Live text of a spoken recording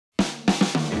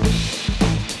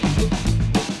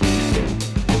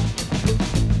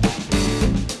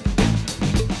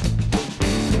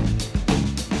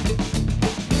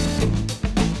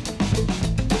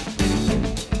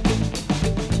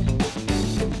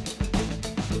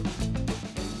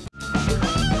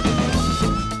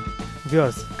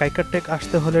Viewers, কাইকারটেক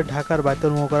আসতে হলে ঢাকার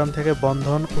বায়তুল মোকাররম থেকে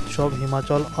বন্ধন, উৎসব,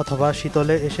 হিমাচল অথবা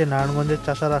শীতলে এসে নারায়ণগঞ্জের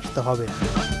চাষার আসতে হবে।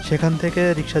 সেখান থেকে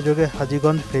রিক্সাযোগে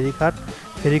হাজীগঞ্জ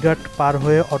ফেরিঘাট পার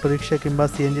হয়ে অটোরিকশা কিংবা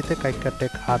সিএনজিতে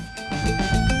কাইকারটেক হাট।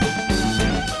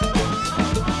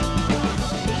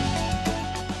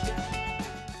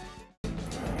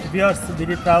 ভিউয়ার্স,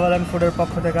 বিডি ট্রাভেল অ্যান্ড ফুডের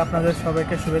পক্ষ থেকে আপনাদের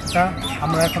সবাইকে শুভেচ্ছা।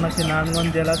 আমরা এখন আছি নারায়ণগঞ্জ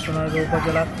জেলার সোনারগাঁও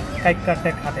উপজেলার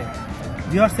কাইকারটেক হাটে।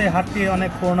 ভিউয়ার্স, এই হাটটি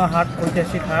অনেক পুরোনো হাট,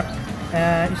 ঐতিহাসিক হাট।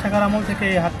 ঈশাকার আমল থেকে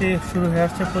এই হাটটি শুরু হয়ে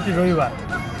আসছে প্রতি রবিবার।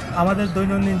 আমাদের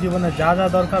দৈনন্দিন জীবনে যা যা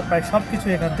দরকার প্রায় সব কিছু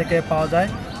এখান থেকে পাওয়া যায়।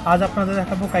 আজ আপনাদের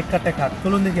দেখাবো কাইকারটেক হাট।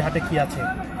 চলুন দেখি হাটে কি আছে।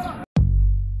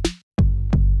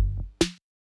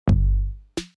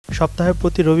 সপ্তাহে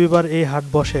প্রতি রবিবার এই হাট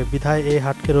বসে, বিধায় এই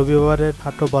হাটকে রবিবারের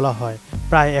হাটও বলা হয়।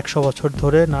 প্রায় 100 বছর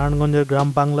ধরে নারায়ণগঞ্জের গ্রাম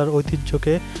বাংলার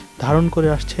ঐতিহ্যকে ধারণ করে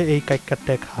আসছে এই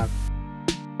কাইকারটেক হাট।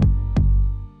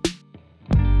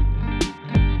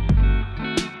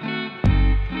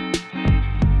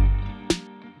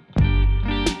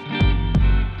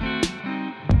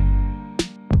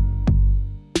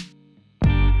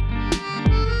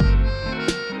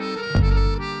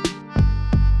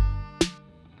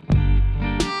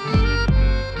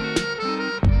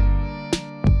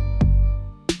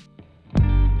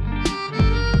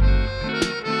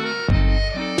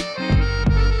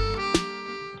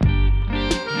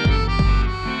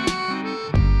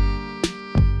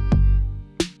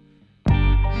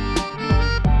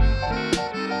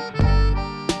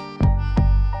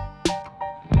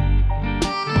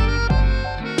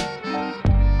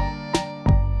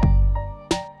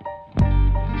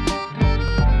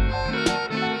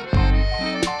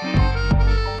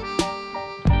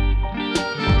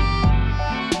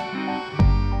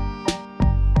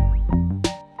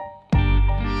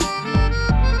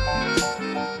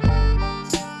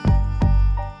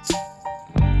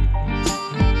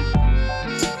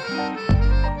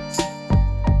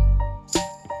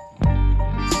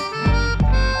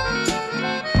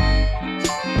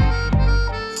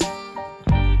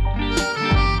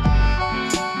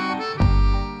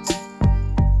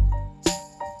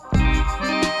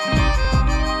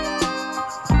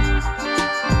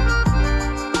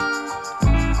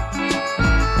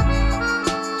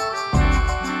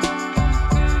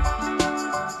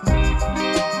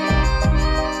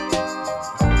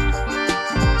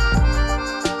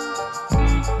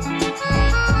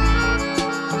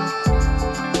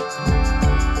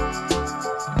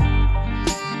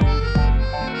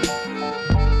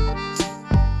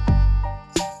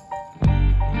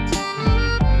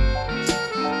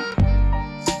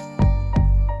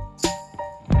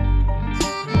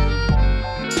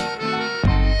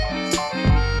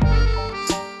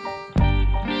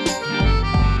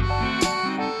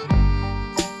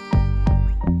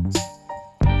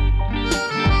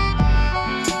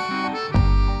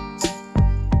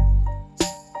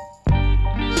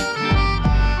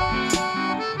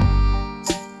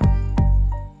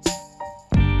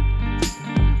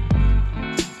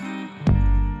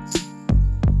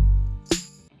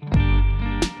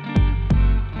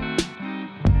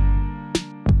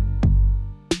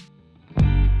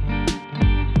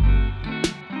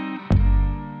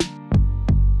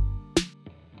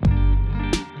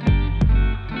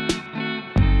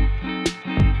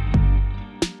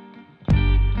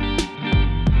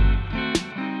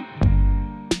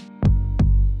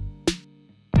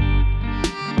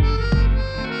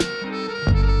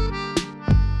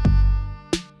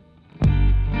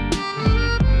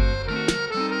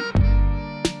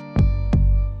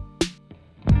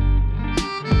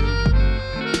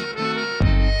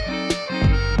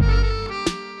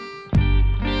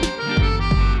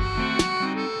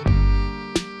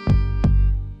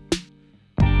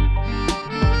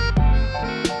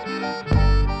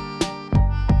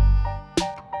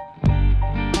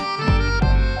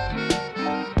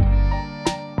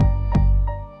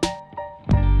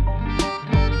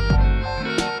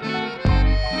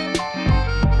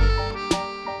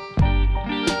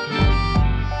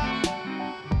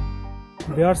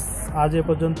 ভিউয়ার্স, আজ এ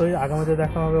পর্যন্তই। আগামীতে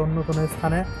দেখা হবে অন্য কোনো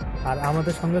স্থানে। আর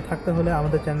আমাদের সঙ্গে থাকতে হলে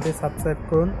আমাদের চ্যানেলটি সাবস্ক্রাইব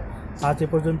করুন। আজ এ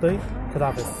পর্যন্তই। খোদা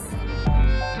হাফেজ।